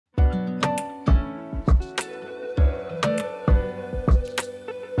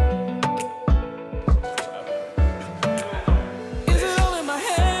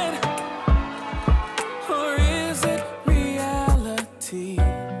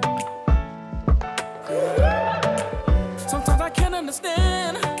Sometimes I can't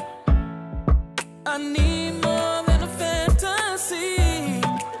understand. I need more than a fantasy.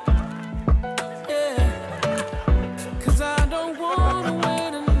 Yeah, 'cause I don't wanna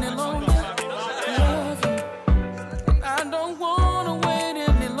wait any longer to love you. I don't wanna wait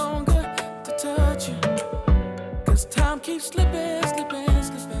any longer to touch you. 'Cause time keeps slipping, slipping,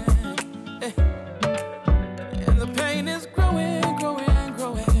 slipping. Hey. And the pain is growing, growing,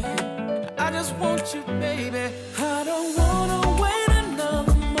 growing. I just want you, baby. I don't wanna wait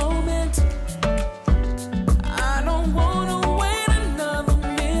another moment. I don't wanna wait another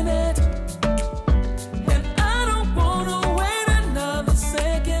minute. And I don't wanna wait another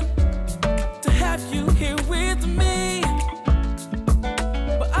second to have you here with me.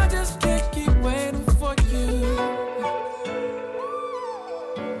 But I just can't keep waiting for you.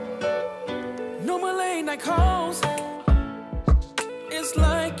 No more late night calls. It's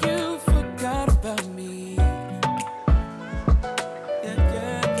like you forgot about me. Yeah,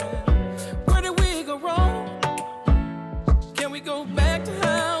 yeah, yeah. Where did we go wrong? Can we go back to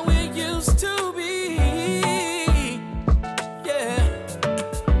how we used to be? Yeah.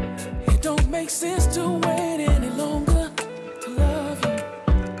 It don't make sense